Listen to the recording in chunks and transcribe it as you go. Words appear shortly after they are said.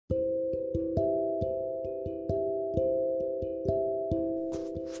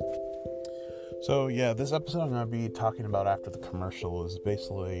So yeah, this episode I'm going to be talking about after the commercial is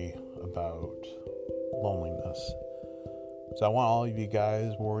basically about loneliness. So I want all of you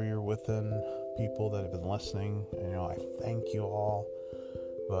guys, Warrior Within people that have been listening, I thank you all.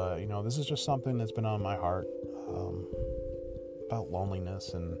 But, this is just something that's been on my heart about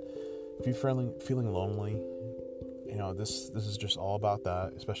loneliness. And if you're feeling lonely, this is just all about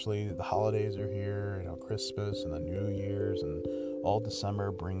that. Especially the holidays are here, Christmas and the New Year's, and all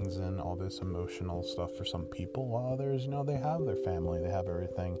December brings in all this emotional stuff for some people, while others, they have their family, they have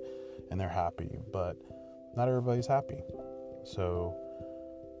everything, and they're happy. But not everybody's happy. So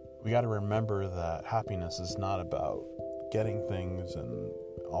we got to remember that happiness is not about getting things and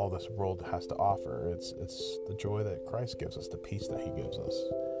all this world has to offer. It's the joy that Christ gives us, the peace that He gives us.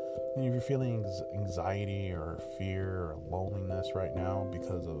 And if you're feeling anxiety or fear or loneliness right now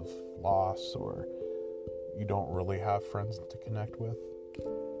because of loss, or you don't really have friends to connect with,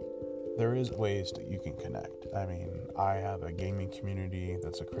 there is ways that you can connect. I have a gaming community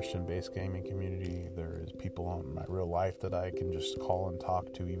that's a Christian-based gaming community. There is people in my real life that I can just call and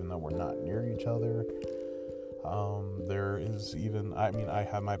talk to, even though we're not near each other. There is even, I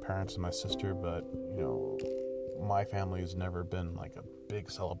have my parents and my sister, but, my family has never been like a big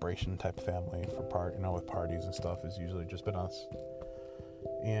celebration type of family for with parties and stuff. It's usually just been us.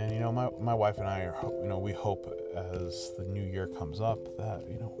 And, my wife and I are, we hope as the new year comes up that,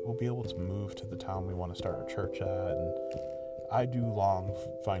 we'll be able to move to the town we want to start a church at. And I do long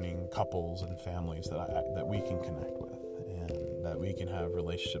finding couples and families that we can connect with, and that we can have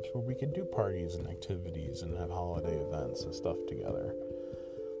relationships where we can do parties and activities and have holiday events and stuff together.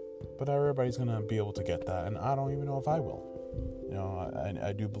 But not everybody's going to be able to get that, and I don't even know if I will.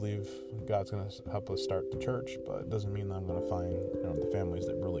 I do believe God's going to help us start the church, but it doesn't mean that I'm going to find, the families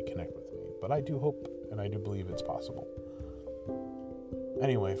that really connect with me. But I do hope, and I do believe it's possible.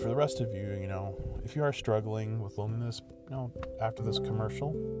 Anyway, for the rest of you, if you are struggling with loneliness, after this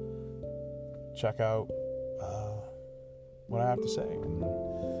commercial, check out what I have to say.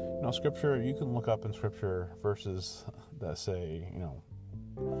 And, Scripture, you can look up in Scripture verses that say,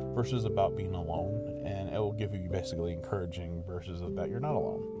 verses about being alone, and it will give you basically encouraging verses of that you're not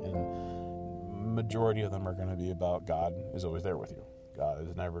alone. And majority of them are going to be about God is always there with you. God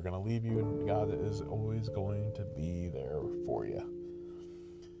is never going to leave you, and God is always going to be there for you.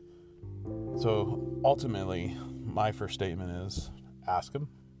 So ultimately, my first statement is ask Him.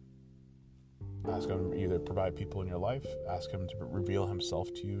 Ask Him to either provide people in your life, ask Him to reveal Himself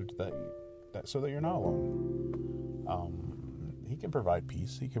to you that so that you're not alone. He can provide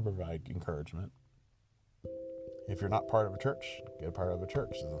peace. He can provide encouragement. If you're not part of a church, get a part of a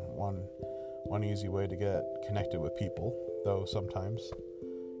church. One easy way to get connected with people, though sometimes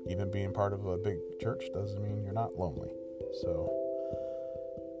even being part of a big church doesn't mean you're not lonely. So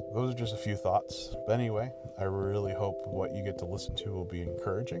those are just a few thoughts. But anyway, I really hope what you get to listen to will be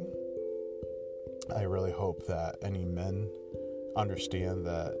encouraging. I really hope that any men understand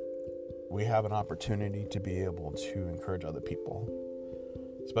that we have an opportunity to be able to encourage other people,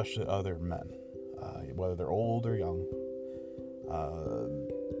 especially other men, whether they're old or young.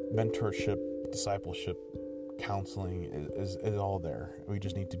 Mentorship, discipleship, counseling is all there. We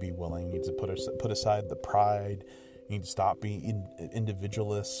just need to be willing. You need to put aside the pride. You need to stop being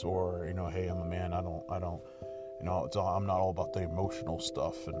individualists, or hey, I'm a man. I don't. I'm not all about the emotional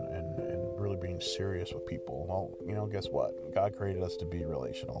stuff and really being serious with people. Well, guess what? God created us to be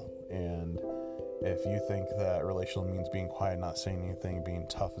relational. And if you think that relational means being quiet, not saying anything, being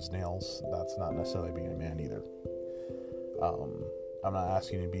tough as nails, that's not necessarily being a man either. I'm not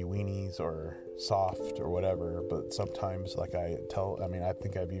asking you to be weenies or soft or whatever, but sometimes, like I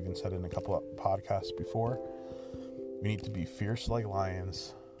think I've even said in a couple of podcasts before, we need to be fierce like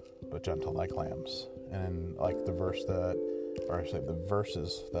lions, but gentle like lambs. And like the verses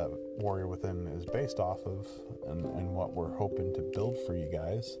that Warrior Within is based off of, and what we're hoping to build for you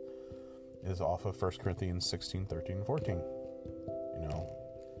guys, is off of 1 Corinthians 16, 13, and 14.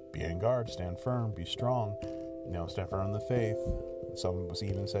 Be on guard, stand firm, be strong, stand firm in the faith. Some of us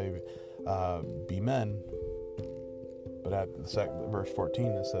even say, be men. But at verse 14,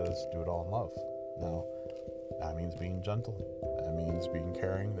 it says, do it all in love. Now, that means being gentle. That means being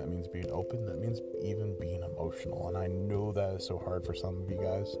caring. That means being open. That means even being emotional. And I know that is so hard for some of you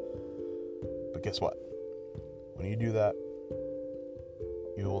guys. But guess what? When you do that,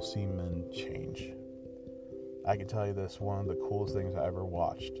 you will see men change. I can tell you this, one of the coolest things I ever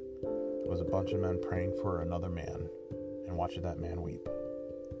watched was a bunch of men praying for another man and watching that man weep.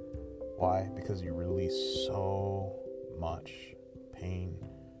 Why? Because you release so much pain,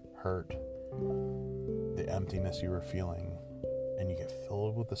 hurt, the emptiness you were feeling, and you get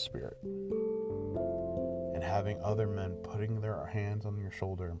filled with the Spirit. And having other men putting their hands on your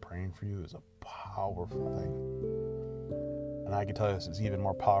shoulder and praying for you is a powerful thing. And I can tell you this is even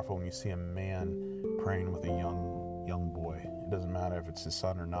more powerful when you see a man praying with a young boy. It doesn't matter if it's his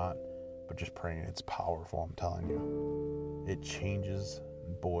son or not, but just praying, it's powerful, I'm telling you. It changes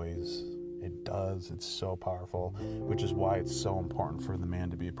boys. It does. It's so powerful, which is why it's so important for the man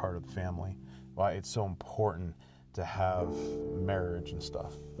to be a part of the family. Why it's so important to have marriage and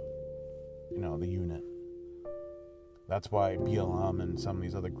stuff. The unit. That's why BLM and some of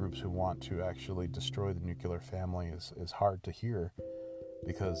these other groups who want to actually destroy the nuclear family is hard to hear,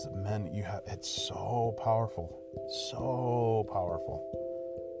 because men, it's so powerful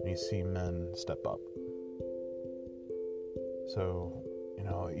when you see men step up. So,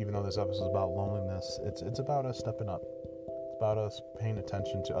 even though this episode is about loneliness, it's about us stepping up. It's about us paying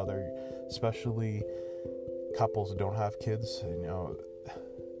attention to other, especially couples that don't have kids.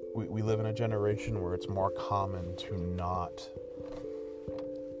 We live in a generation where it's more common to not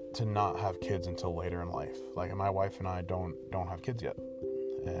have kids until later in life. Like my wife and I don't have kids yet,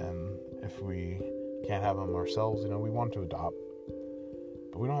 and if we can't have them ourselves, we want to adopt,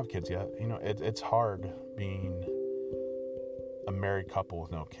 but we don't have kids yet. It's hard being a married couple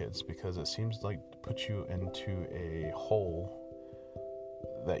with no kids, because it seems like to put you into a hole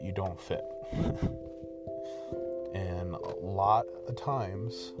that you don't fit. And a lot of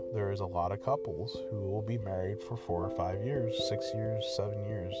times, there is a lot of couples who will be married for 4 or 5 years, 6 years, 7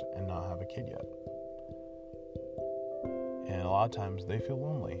 years, and not have a kid yet. And a lot of times, they feel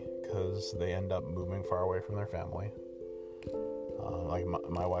lonely because they end up moving far away from their family. Like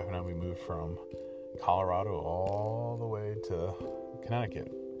my wife and I, we moved from Colorado all the way to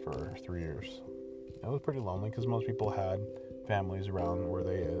Connecticut for 3 years. It was pretty lonely because most people had families around where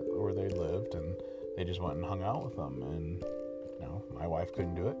they lived, and they just went and hung out with them. And my wife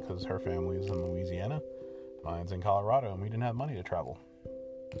couldn't do it because her family is in Louisiana, mine's in Colorado, and we didn't have money to travel.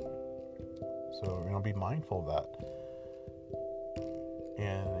 So be mindful of that.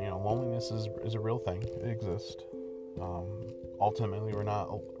 And loneliness is a real thing. It exists. Ultimately, we're not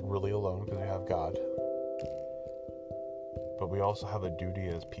really alone because we have God. But we also have a duty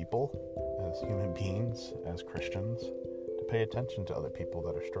as people, as human beings, as Christians, to pay attention to other people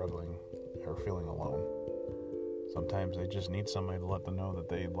that are struggling or feeling alone. Sometimes they just need somebody to let them know that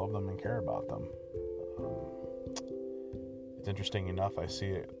they love them and care about them. It's interesting enough, I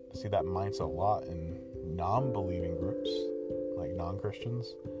see that mindset a lot in non-believing groups, like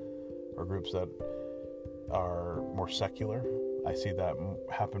non-Christians, or groups that are more secular. I see that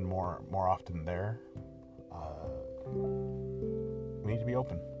happen more often there. We need to be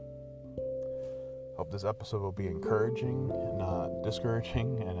open. Hope this episode will be encouraging, not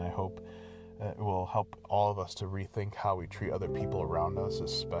discouraging, and I hope it will help all of us to rethink how we treat other people around us,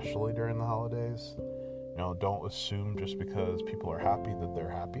 especially during the holidays. Don't assume just because people are happy that they're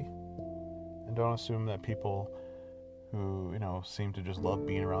happy, and don't assume that people who seem to just love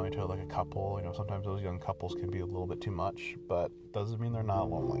being around each other like a couple, sometimes those young couples can be a little bit too much, but doesn't mean they're not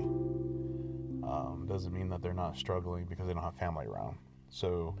lonely. Doesn't mean that they're not struggling because they don't have family around.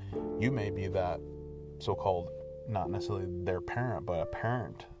 So you may be that so-called, not necessarily their parent, but a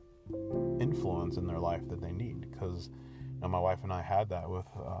parent influence in their life that they need. Because my wife and I had that with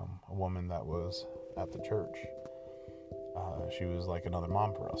a woman that was at the church. She was like another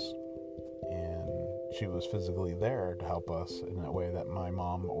mom for us, and she was physically there to help us in a way that my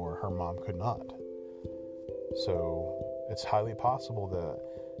mom or her mom could not. So it's highly possible that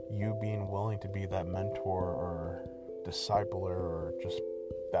you being willing to be that mentor or discipler or just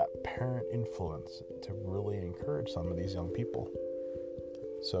that parent influence to really encourage some of these young people.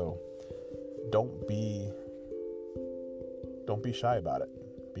 So don't be shy about it.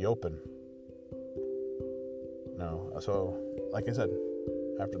 Be open. So like I said,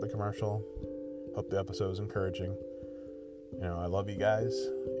 after the commercial, hope the episode is encouraging. I love you guys,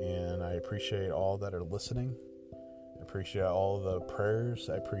 and I appreciate all that are listening. I appreciate all the prayers.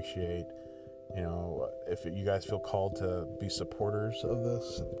 I appreciate, if you guys feel called to be supporters of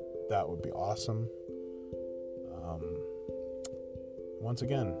this, that would be awesome. Once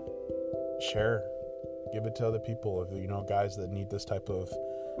again, share, give it to other people. If you know guys that need this type of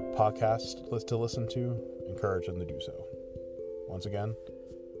podcast to listen to, encourage them to do so. Once again,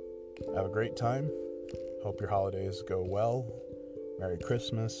 have a great time. Hope your holidays go well. Merry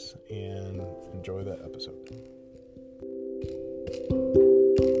Christmas, and enjoy that episode.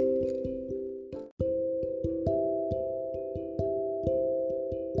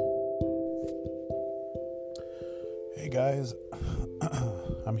 Hey guys,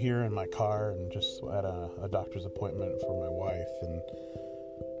 I'm here in my car and just at a doctor's appointment for my wife, and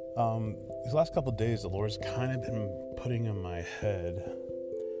These last couple of days, the Lord's kind of been putting in my head,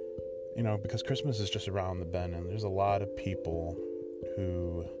 because Christmas is just around the bend, and there's a lot of people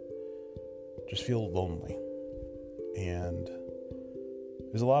who just feel lonely. And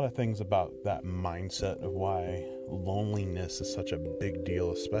there's a lot of things about that mindset of why loneliness is such a big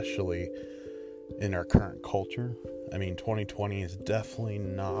deal, especially in our current culture. 2020 has definitely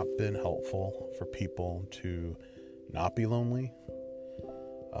not been helpful for people to not be lonely,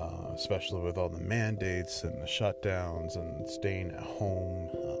 especially with all the mandates and the shutdowns and staying at home.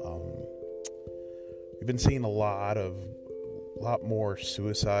 We've been seeing a lot more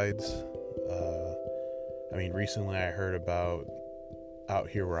suicides. Recently I heard about, out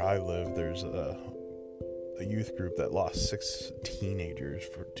here where I live, there's a youth group that lost 6 teenagers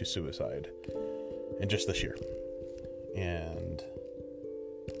to suicide in just this year. And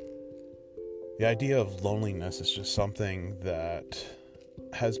the idea of loneliness is just something that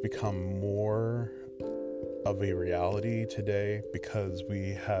has become more of a reality today because we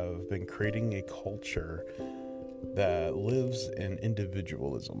have been creating a culture that lives in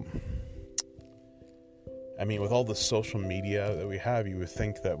individualism. With all the social media that we have, you would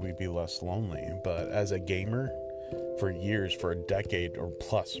think that we'd be less lonely. But as a gamer, for years, for a decade or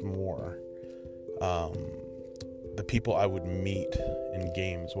plus more, the people I would meet in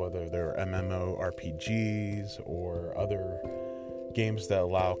games, whether they're MMORPGs or other games that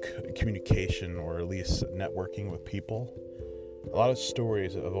allow communication or at least networking with people, a lot of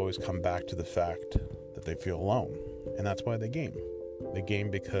stories have always come back to the fact that they feel alone. And that's why they game. They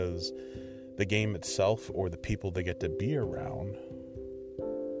game because the game itself or the people they get to be around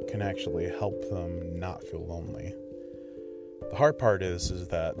can actually help them not feel lonely. The hard part is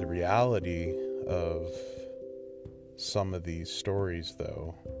that the reality of some of these stories,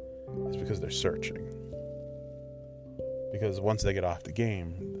 though, is because they're searching. Because once they get off the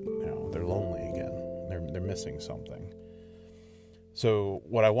game, they're lonely again. They're missing something. So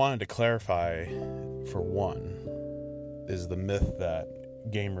what I wanted to clarify, for one, is the myth that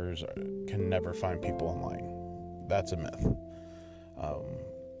gamers can never find people online. That's a myth.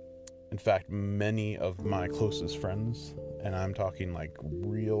 In fact, many of my closest friends, and I'm talking like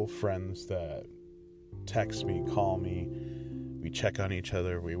real friends that text me, call me, we check on each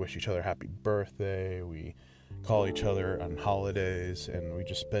other, we wish each other happy birthday, we call each other on holidays, and we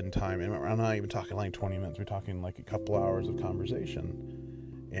just spend time. And I'm not even talking like 20 minutes, we're talking like a couple hours of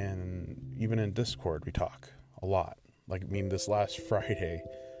conversation. And even in Discord, we talk a lot. This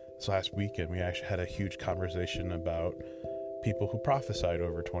last weekend, we actually had a huge conversation about people who prophesied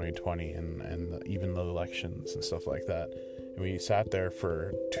over 2020 and even the elections and stuff like that. And we sat there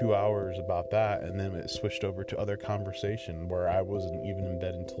for 2 hours about that, and then it switched over to other conversation where I wasn't even in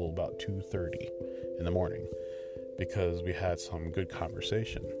bed until about 2:30 in the morning because we had some good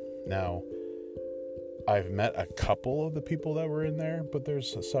conversation. Now, I've met a couple of the people that were in there, but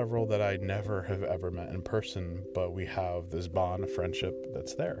there's several that I never have ever met in person, but we have this bond of friendship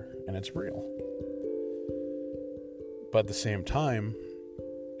that's there, and it's real. But at the same time,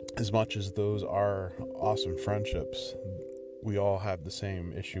 as much as those are awesome friendships, we all have the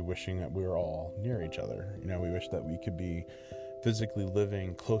same issue wishing that we were all near each other. We wish that we could be physically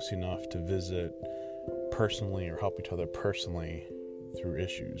living close enough to visit personally or help each other personally through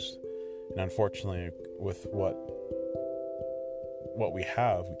issues. And unfortunately, with what we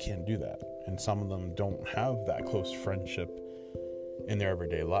have, we can't do that. And some of them don't have that close friendship in their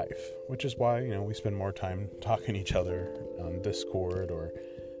everyday life, which is why, we spend more time talking to each other on Discord or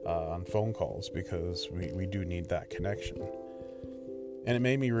on phone calls, because we do need that connection. And it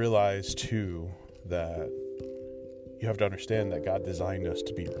made me realize, too, that you have to understand that God designed us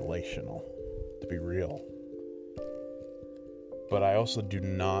to be relational, to be real. But I also do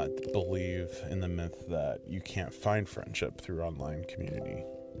not believe in the myth that you can't find friendship through online community.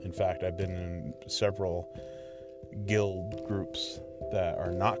 In fact, I've been in several guild groups that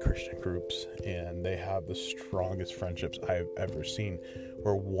are not Christian groups, and they have the strongest friendships I've ever seen,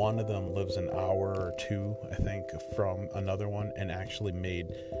 where one of them lives an hour or two, I think, from another one, and actually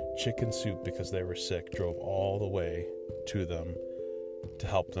made chicken soup because they were sick, drove all the way to them to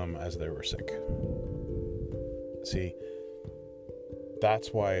help them as they were sick. See,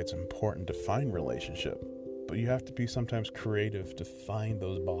 that's why it's important to find relationship, but you have to be sometimes creative to find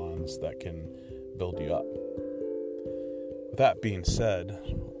those bonds that can build you up. With that being said,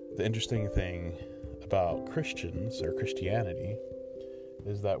 the interesting thing about Christians or Christianity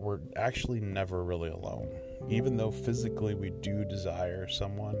is that we're actually never really alone. Even though physically we do desire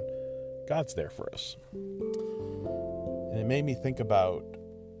someone, God's there for us. And it made me think about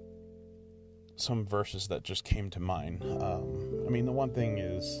some verses that just came to mind. The one thing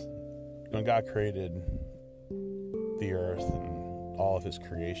is, when God created the earth and all of his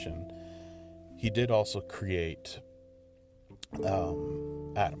creation, he did also create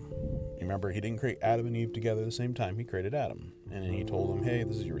Adam. Remember, he didn't create Adam and Eve together at the same time. He created Adam. And then he told them, hey,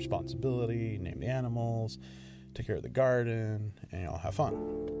 this is your responsibility. Name the animals, take care of the garden, and have fun.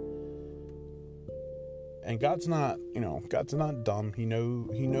 And God's not dumb. He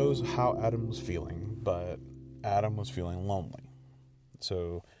knows how Adam was feeling, but Adam was feeling lonely.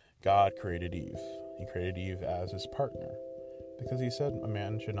 So God created Eve. He created Eve as his partner because he said a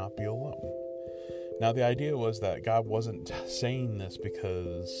man should not be alone. Now, the idea was that God wasn't saying this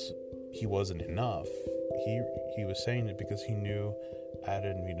because he wasn't enough. He was saying it because he knew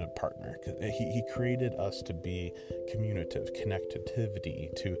Adam needed a partner. He created us to be communicative,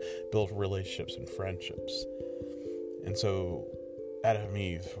 connectivity, to build relationships and friendships. And so Adam and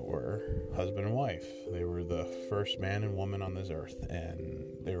Eve were husband and wife. They were the first man and woman on this earth, and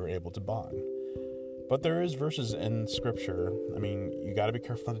they were able to bond. But there is verses in Scripture. You got to be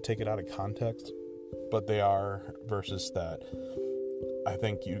careful not to take it out of context, but they are verses that I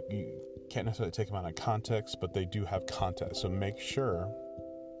think you can't necessarily take them out of context, but they do have context. So make sure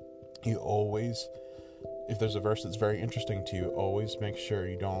you always, if there's a verse that's very interesting to you, always make sure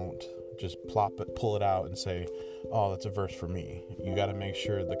you don't just pull it out and say, oh, that's a verse for me. You got to make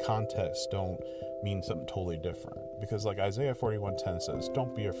sure the context don't mean something totally different. Because like Isaiah 41:10 says,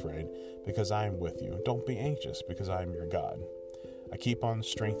 don't be afraid because I am with you. Don't be anxious because I am your God. I keep on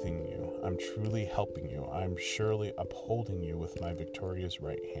strengthening you. I'm truly helping you. I'm surely upholding you with my victorious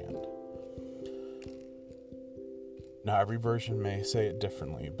right hand. Now, every version may say it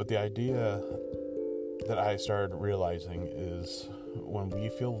differently, but the idea that I started realizing is when we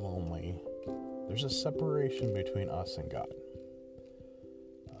feel lonely, there's a separation between us and God.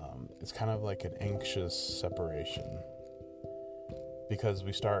 It's kind of like an anxious separation because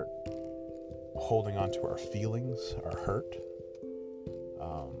we start holding on to our feelings, our hurt,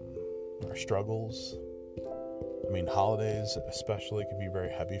 our struggles. Holidays especially can be very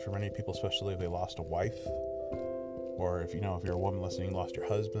heavy for many people, especially if they lost a wife, or if you're a woman listening, you lost your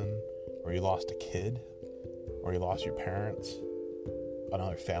husband, or you lost a kid, or you lost your parents,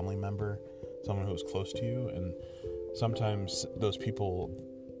 another family member, someone who was close to you. And sometimes those people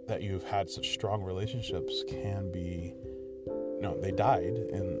that you've had such strong relationships can be, they died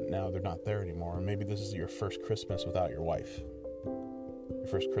and now they're not there anymore. And maybe this is your first Christmas without your wife, your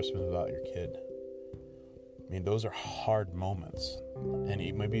first Christmas without your kid. Those are hard moments. And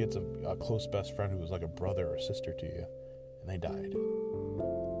maybe it's a close best friend who was like a brother or sister to you, and they died.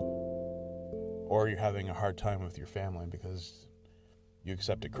 Or you're having a hard time with your family because you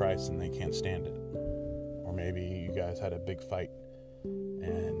accepted Christ and they can't stand it. Or maybe you guys had a big fight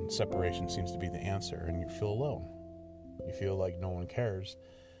and separation seems to be the answer, and you feel alone. You feel like no one cares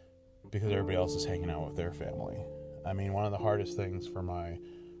because everybody else is hanging out with their family. One of the hardest things for my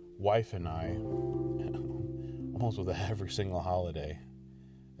wife and I, almost with every single holiday,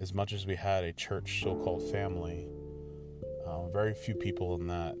 as much as we had a church so-called family, very few people in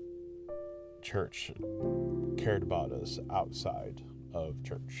that church cared about us outside of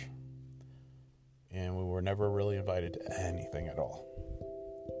church. And we were never really invited to anything at all.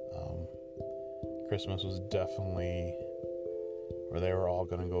 Christmas was definitely where they were all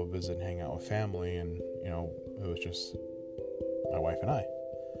going to go visit and hang out with family, and it was just my wife and I.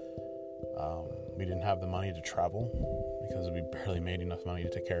 We didn't have the money to travel because we barely made enough money to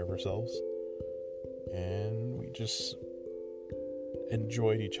take care of ourselves, and we just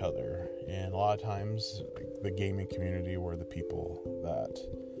enjoyed each other. And a lot of times the gaming community were the people that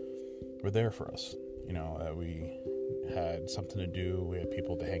were there for us, that we had something to do, we had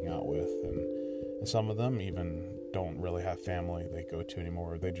people to hang out with, and some of them even don't really have family they go to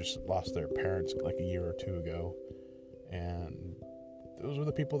anymore. They just lost their parents like a year or two ago, and those were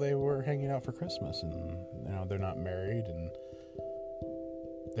the people they were hanging out for Christmas. And they're not married and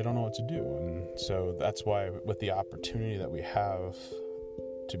they don't know what to do. And so that's why with the opportunity that we have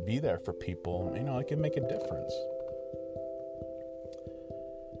to be there for people, it can make a difference.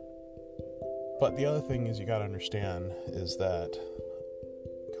 But the other thing is, you got to understand is that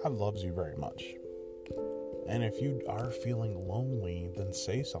God loves you very much. And if you are feeling lonely, then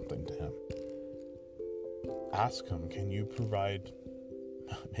say something to him. Ask him, can you provide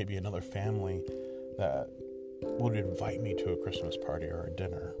maybe another family that would invite me to a Christmas party or a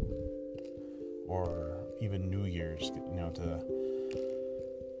dinner, or even New Year's,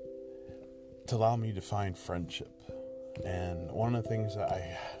 to allow me to find friendship. And one of the things that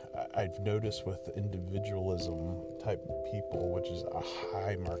I've noticed with individualism type people, which is a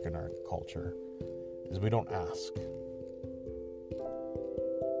high mark in our culture, is we don't ask.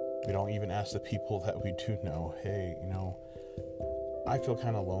 We don't even ask the people that we do know, hey, I feel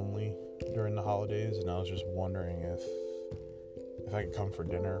kind of lonely during the holidays, and I was just wondering if I could come for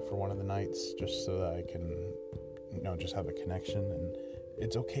dinner for one of the nights, just so that I can, just have a connection. And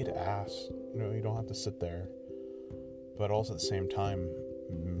it's okay to ask. You don't have to sit there. But also at the same time,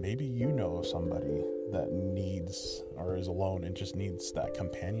 maybe you know of somebody that needs or is alone and just needs that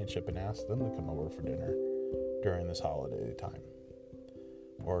companionship, and ask them to come over for dinner during this holiday time.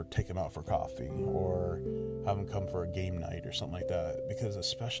 Or take them out for coffee, or have them come for a game night or something like that. Because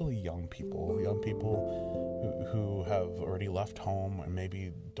especially young people who have already left home and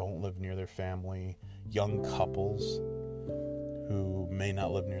maybe don't live near their family, young couples who may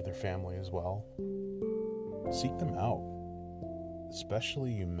not live near their family as well, seek them out.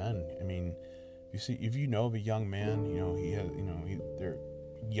 Especially you men. I mean, if you know of a young man, they're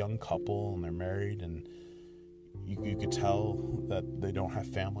a young couple and they're married, and you could tell that they don't have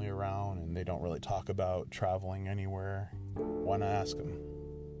family around and they don't really talk about traveling anywhere, why not ask them?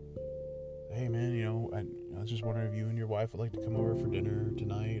 Hey man, I was just wondering if you and your wife would like to come over for dinner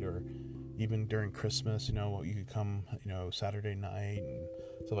tonight, or even during Christmas, you could come, Saturday night and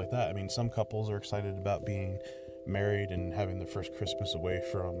stuff like that. I mean, some couples are excited about being married and having their first Christmas away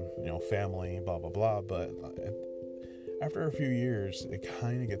from, family, blah, blah, blah. But after a few years, it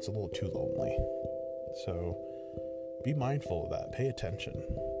kind of gets a little too lonely. So be mindful of that. Pay attention.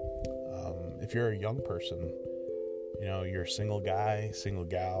 If you're a young person, you're a single guy, single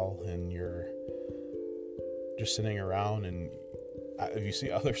gal, and you're just sitting around, and if you see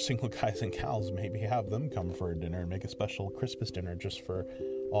other single guys and gals, maybe have them come for a dinner and make a special Christmas dinner just for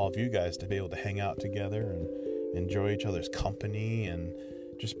all of you guys to be able to hang out together and enjoy each other's company, and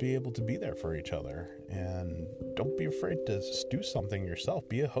just be able to be there for each other. And don't be afraid to do something yourself.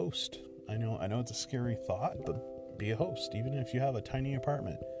 Be a host. I know it's a scary thought, but be a host. Even if you have a tiny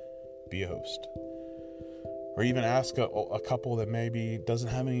apartment, be a host. Or even ask a couple that maybe doesn't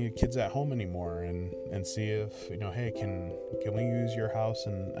have any kids at home anymore, and see if, hey, can we use your house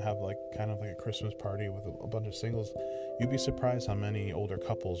and have kind of like a Christmas party with a bunch of singles? You'd be surprised how many older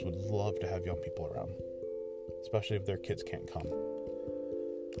couples would love to have young people around, especially if their kids can't come.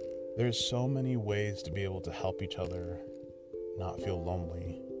 There's so many ways to be able to help each other not feel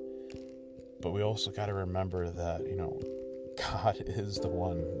lonely. But we also got to remember that, God is the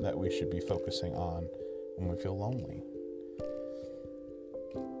one that we should be focusing on when we feel lonely.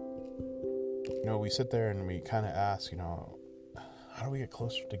 We sit there and we kind of ask, how do we get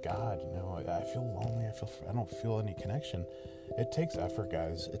closer to God? I feel lonely. I don't feel any connection. It takes effort,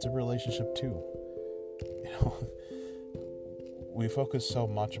 guys. It's a relationship too. We focus so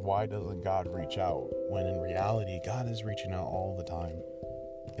much, why doesn't God reach out? When in reality, God is reaching out all the time.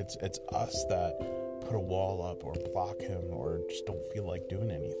 It's us that put a wall up or block him or just don't feel like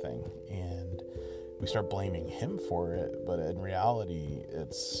doing anything. And we start blaming him for it, but in reality,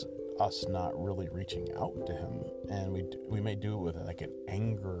 it's us not really reaching out to him. And we may do it with like an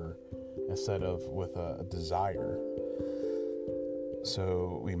anger instead of with a desire.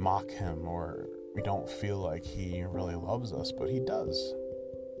 So we mock him, or we don't feel like he really loves us, but he does.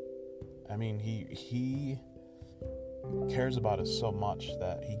 I mean, he cares about us so much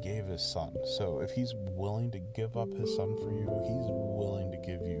that he gave his son. So if he's willing to give up his son for you, he's willing to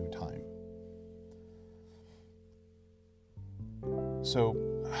give you time. So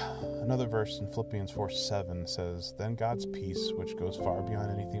another verse in Philippians 4:7 says, "Then God's peace, which goes far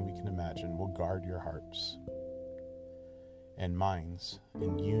beyond anything we can imagine, will guard your hearts and minds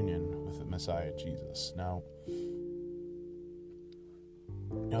in union with the Messiah Jesus." Now,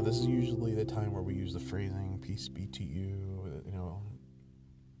 this is usually the time where we use the phrasing, "Peace be to you."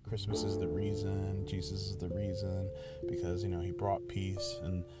 Christmas is the reason, Jesus is the reason, because, he brought peace,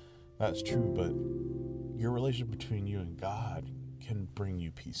 and that's true, but your relationship between you and God can bring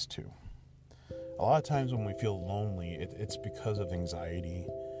you peace too. A lot of times when we feel lonely, it's because of anxiety.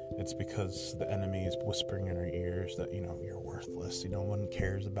 It's because the enemy is whispering in our ears that, you're worthless. No one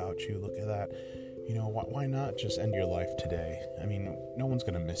cares about you. Look at that. Why not just end your life today? I mean, no one's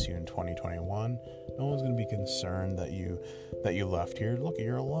going to miss you in 2021. No one's going to be concerned that you left here. Look,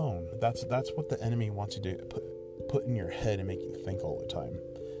 you're alone. That's what the enemy wants you to put in your head and make you think all the time.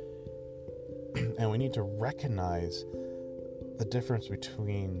 And we need to recognize the difference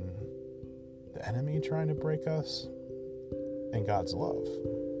between the enemy trying to break us and God's love.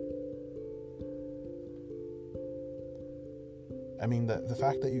 I mean, the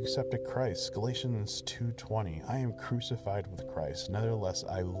fact that you accepted Christ, Galatians 2:20, I am crucified with Christ, nevertheless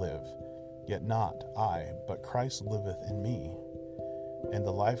I live. Yet not I, but Christ liveth in me. And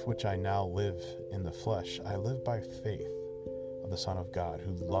the life which I now live in the flesh, I live by faith of the Son of God,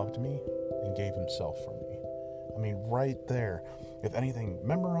 who loved me and gave himself for me. I mean, right there, if anything,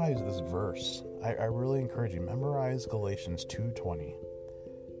 memorize this verse. I really encourage you, memorize Galatians 2:20.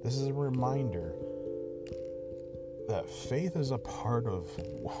 This is a reminder that faith is a part of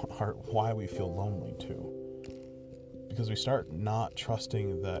why we feel lonely too. Because we start not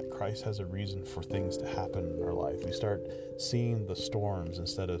trusting that Christ has a reason for things to happen in our life. We start seeing the storms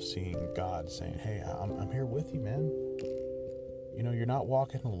instead of seeing God saying, hey, I'm here with you, man. You know, you're not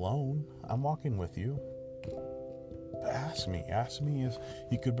walking alone. I'm walking with you. But ask me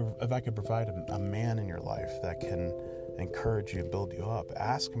if I could provide a man in your life that can encourage you and build you up.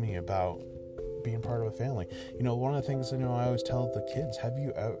 Ask me about being part of a family. You know, one of the things, I always tell the kids,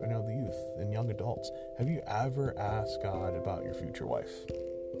 the youth and young adults, have you ever asked God about your future wife?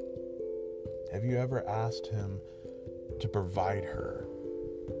 Have you ever asked him to provide her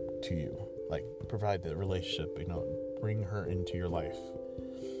to you? Like, provide the relationship, bring her into your life.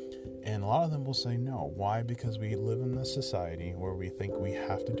 And a lot of them will say no. Why? Because we live in this society where we think we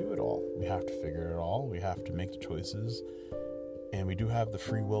have to do it all. We have to figure it all. We have to make the choices. And we do have the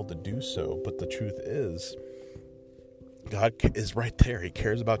free will to do so. But the truth is, God is right there. He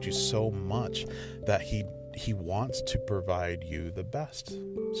cares about you so much that he wants to provide you the best.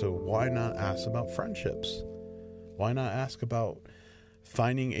 So why not ask about friendships? Why not ask about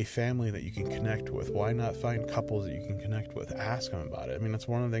finding a family that you can connect with? Why not find couples that you can connect with? Ask them about it. I mean, that's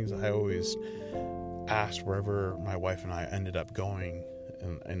one of the things that I always asked wherever my wife and I ended up going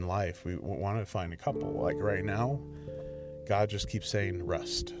in life. We wanted to find a couple. Like right now, God just keeps saying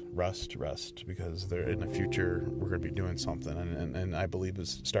rest, because in the future we're going to be doing something, and I believe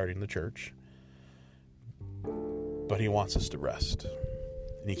it's starting the church. But he wants us to rest,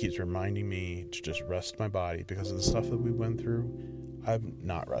 and he keeps reminding me to just rest my body because of the stuff that we went through. I've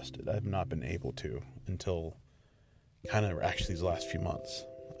not rested. I've not been able to until kind of actually these last few months.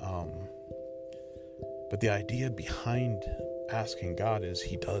 But the idea behind asking God is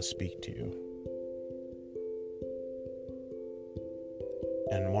he does speak to you.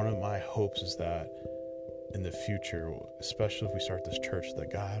 And one of my hopes is that in the future, especially if we start this church, that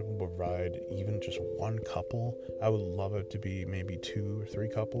God will provide even just one couple. I would love it to be maybe 2 or 3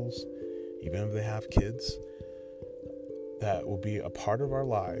 couples, even if they have kids, that will be a part of our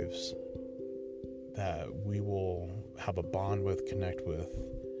lives, that we will have a bond with, connect with,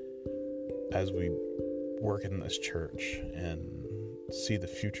 as we work in this church and see the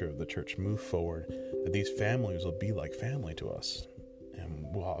future of the church move forward, that these families will be like family to us. And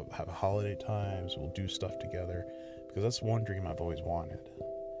we'll have holiday times, we'll do stuff together, because that's one dream I've always wanted.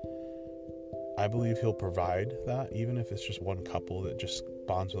 I believe he'll provide that, even if it's just one couple that just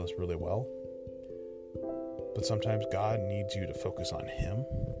bonds with us really well. But sometimes God needs you to focus on him.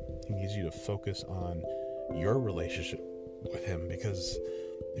 He needs you to focus on your relationship with him, because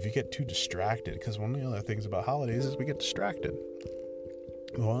if you get too distracted, because one of the other things about holidays is we get distracted.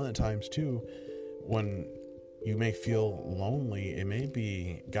 One of the times too, when you may feel lonely, it may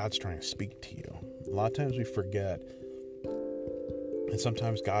be God's trying to speak to you. A lot of times we forget, and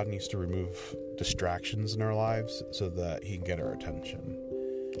sometimes God needs to remove distractions in our lives so that he can get our attention.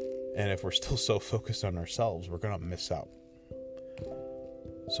 And if we're still so focused on ourselves, we're going to miss out.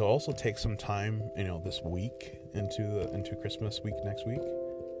 So also take some time, this week into Christmas week next week,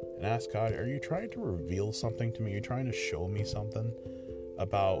 and ask God, are you trying to reveal something to me? Are you trying to show me something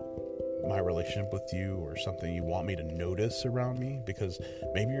about my relationship with you, or something you want me to notice around me? Because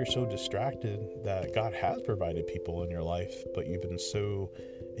maybe you're so distracted that God has provided people in your life, but you've been so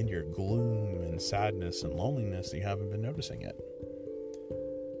in your gloom and sadness and loneliness that you haven't been noticing it.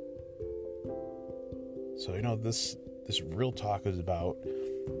 So, this real talk is about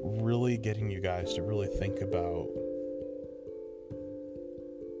really getting you guys to really think about,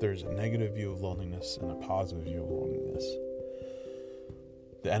 there's a negative view of loneliness and a positive view of loneliness.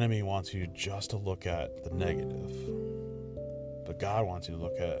 The enemy wants you just to look at the negative, but God wants you to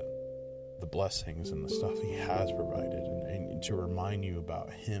look at the blessings and the stuff he has provided, and to remind you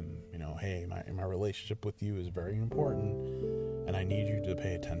about him. Hey, my relationship with you is very important, and I need you to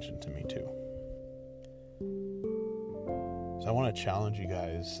pay attention to me too. So I want to challenge you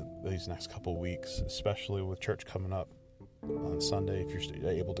guys these next couple weeks, especially with church coming up on Sunday, if you're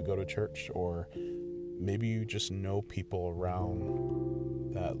able to go to church, or maybe you just know people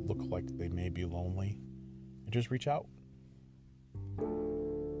around that look like they may be lonely, and just reach out.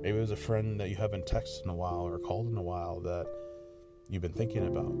 Maybe there's a friend that you haven't texted in a while or called in a while that you've been thinking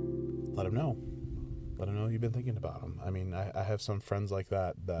about. Let them know. Let them know you've been thinking about them. I mean, I have some friends like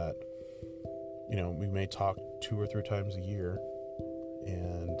that, we may talk 2 or 3 times a year,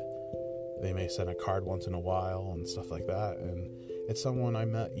 and they may send a card once in a while and stuff like that. And it's someone I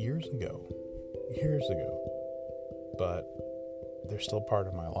met years ago, but they're still part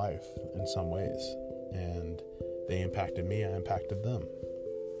of my life in some ways, and they impacted me, I impacted them.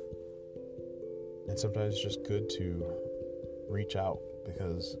 And sometimes it's just good to reach out,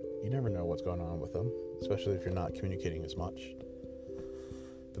 because you never know what's going on with them, especially if you're not communicating as much.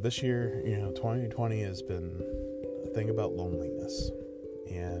 But this year, 2020 has been a thing about loneliness,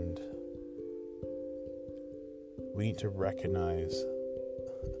 and we need to recognize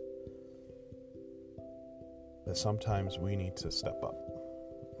that sometimes we need to step up.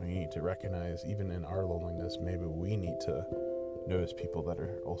 We need to recognize, even in our loneliness, maybe we need to notice people that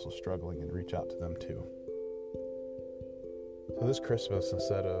are also struggling and reach out to them too. So this Christmas,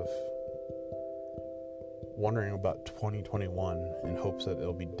 instead of wondering about 2021 in hopes that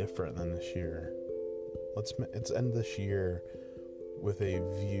it'll be different than this year, let's end this year with a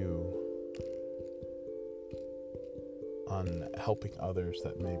view on helping others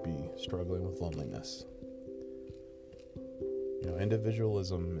that may be struggling with loneliness.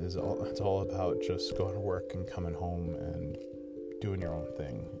 Individualism it's all about just going to work and coming home and doing your own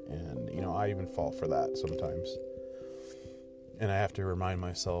thing. And, I even fall for that sometimes. And I have to remind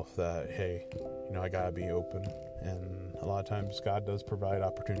myself that, hey, I gotta be open. And a lot of times God does provide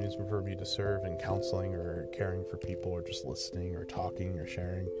opportunities for me to serve in counseling or caring for people or just listening or talking or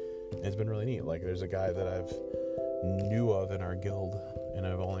sharing. And it's been really neat. Like, there's a guy that I've knew of in our guild, and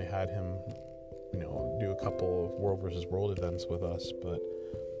I've only had him do a couple of World versus World events with us, but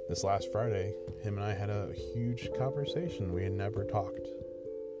this last Friday, him and I had a huge conversation. We had never talked,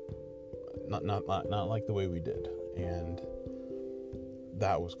 not like the way we did, and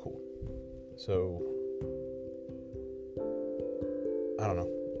that was cool. So I don't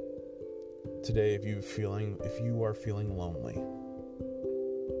know. Today, if you are feeling lonely,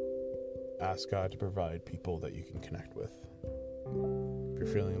 ask God to provide people that you can connect with. If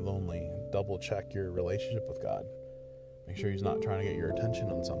you're feeling lonely, double check your relationship with God. Make sure He's not trying to get your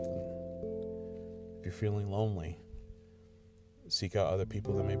attention on something. If you're feeling lonely, seek out other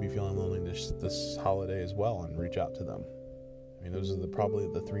people that may be feeling lonely this holiday as well, and reach out to them. I mean, those are probably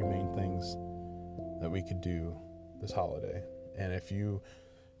the 3 main things that we could do this holiday. And if you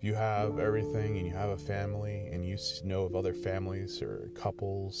have everything and you have a family and you know of other families or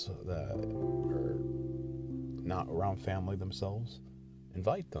couples that are not around family themselves,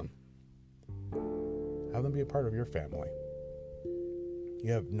 invite them. Have them be a part of your family.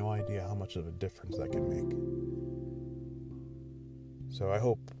 You have no idea how much of a difference that can make. So I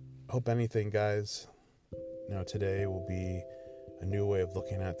hope anything, guys, today will be a new way of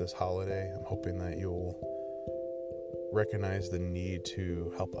looking at this holiday. I'm hoping that you'll recognize the need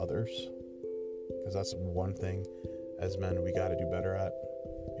to help others, because that's one thing as men we got to do better at.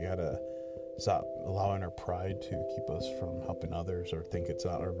 We got to stop allowing our pride to keep us from helping others or think it's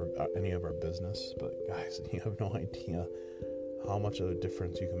not any of our business. But guys, you have no idea how much of a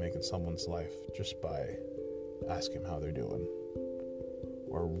difference you can make in someone's life just by asking how they're doing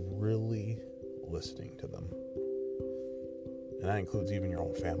or really listening to them. And that includes even your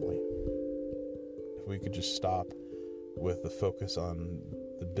own family. If we could just stop with the focus on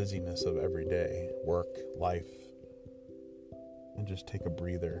the busyness of every day, work, life, and just take a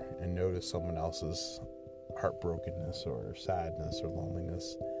breather and notice someone else's heartbrokenness or sadness or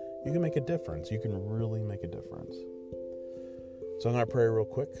loneliness, you can make a difference. You can really make a difference. So I'm going to pray real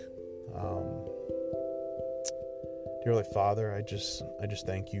quick. Dear Holy Father, I just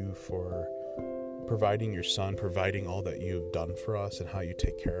thank you for providing your Son, providing all that you have done for us and how you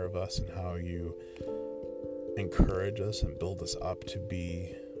take care of us and how you encourage us and build us up to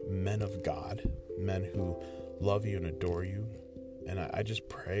be men of God, men who love you and adore you. And I just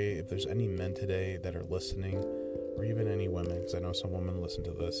pray if there's any men today that are listening, or even any women, because I know some women listen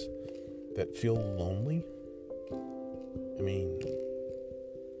to this, that feel lonely. I mean,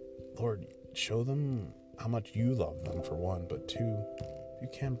 Lord, show them how much you love them, for one, but two, if you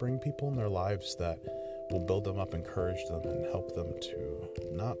can, bring people in their lives that will build them up, encourage them, and help them to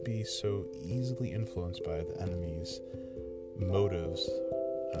not be so easily influenced by the enemy's motives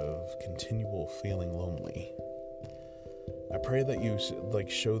of continual feeling lonely. I pray that you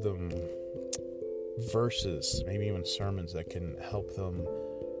show them verses, maybe even sermons that can help them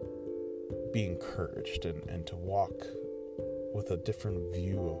be encouraged and to walk with a different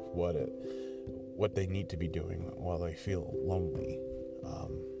view of what they need to be doing while they feel lonely.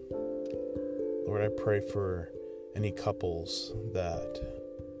 Lord, I pray for any couples that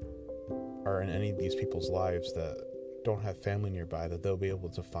are in any of these people's lives that don't have family nearby, that they'll be able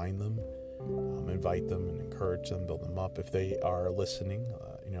to find them, invite them and encourage them, build them up. If they are listening,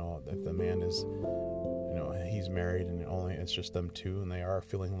 if the man is, he's married and it's just them two and they are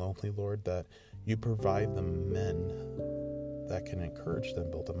feeling lonely, Lord, that you provide them men that can encourage them,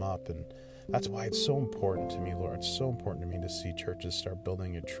 build them up. And that's why it's so important to me, Lord. It's so important to me to see churches start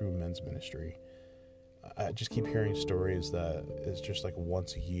building a true men's ministry. I just keep hearing stories that it's just like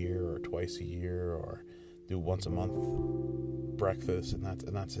once a year or twice a year or do once a month breakfast and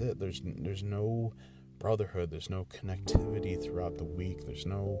that's it. There's no brotherhood. There's no connectivity throughout the week. There's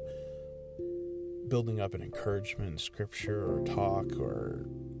no building up an encouragement in scripture or talk or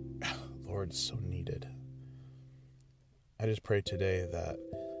Lord, it's so needed. I just pray today that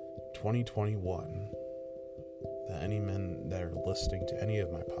 2021, that any men that are listening to any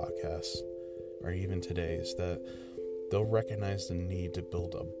of my podcasts or even today's, that they'll recognize the need to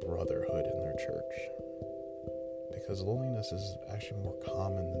build a brotherhood in their church, because loneliness is actually more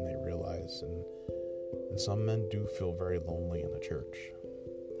common than they realize, and some men do feel very lonely in the church,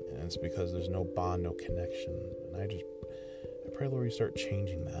 and it's because there's no bond, no connection. And I pray, Lord, you start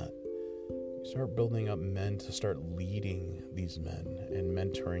changing that. You start building up men to start leading these men and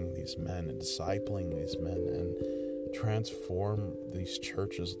mentoring these men and discipling these men and transform these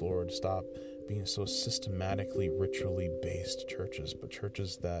churches, Lord. Stop being so systematically, ritually based churches, but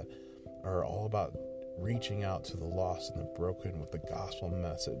churches that are all about reaching out to the lost and the broken with the gospel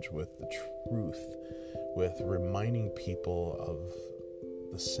message, with the truth, with reminding people of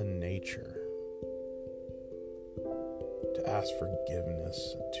the sin nature, to ask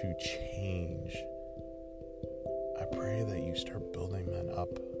forgiveness, to change. I pray that you start building men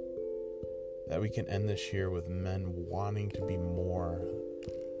up, that we can end this year with men wanting to be more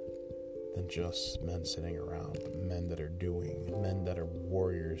than just men sitting around, but men that are doing, men that are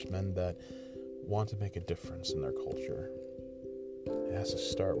warriors, men that want to make a difference in their culture. It has to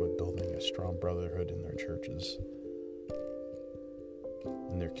start with building a strong brotherhood in their churches,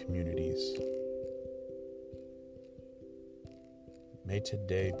 in their communities. May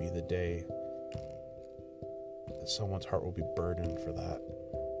today be the day that someone's heart will be burdened for that.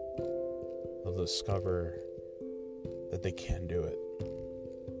 They'll discover that they can do it,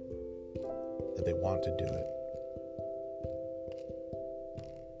 that they want to do it.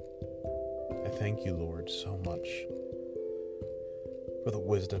 I thank you, Lord, so much for the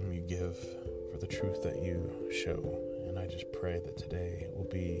wisdom you give, for the truth that you show. And I just pray that today will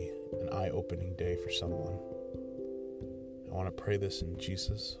be an eye-opening day for someone. I want to pray this in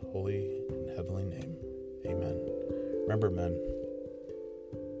Jesus' holy and heavenly name. Amen. Remember, men,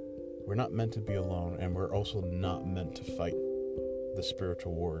 we're not meant to be alone, and we're also not meant to fight the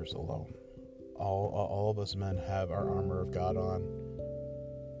spiritual wars alone. All of us men have our armor of God on,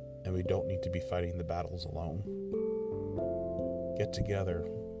 and we don't need to be fighting the battles alone. Get together,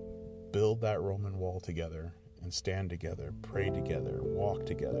 build that Roman wall together, and stand together, pray together, walk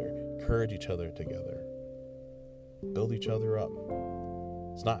together, encourage each other together. Build each other up.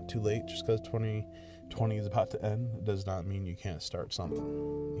 It's not too late. Just because 2020 is about to end, it does not mean you can't start something.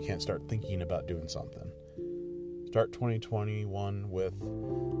 You can't start thinking about doing something. Start 2021 with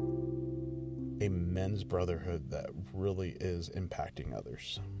a men's brotherhood that really is impacting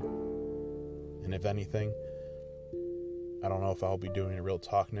others. And if anything, I don't know if I'll be doing a real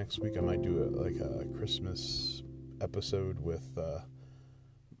talk next week. I might do a Christmas episode with the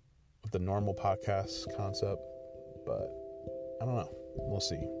normal podcast concept, but I don't know. We'll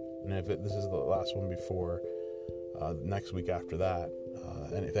see. And if this is the last one before next week after that,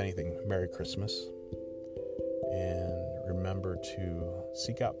 and if anything, Merry Christmas. And remember to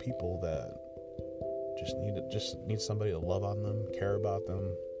seek out people that just need somebody to love on them, care about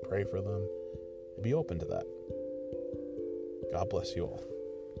them, pray for them, and be open to that. God bless you all.